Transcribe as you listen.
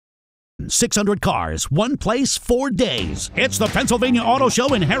600 cars, one place, 4 days. It's the Pennsylvania Auto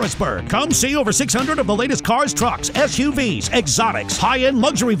Show in Harrisburg. Come see over 600 of the latest cars, trucks, SUVs, exotics, high-end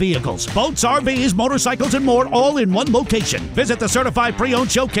luxury vehicles, boats, RVs, motorcycles, and more, all in one location. Visit the certified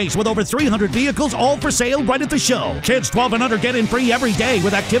pre-owned showcase with over 300 vehicles, all for sale right at the show. Kids 12 and under get in free every day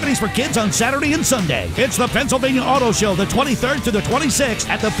with activities for kids on Saturday and Sunday. It's the Pennsylvania Auto Show, the 23rd to the 26th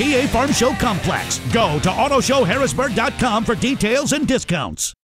at the PA Farm Show Complex. Go to AutoShowHarrisburg.com for details and discounts.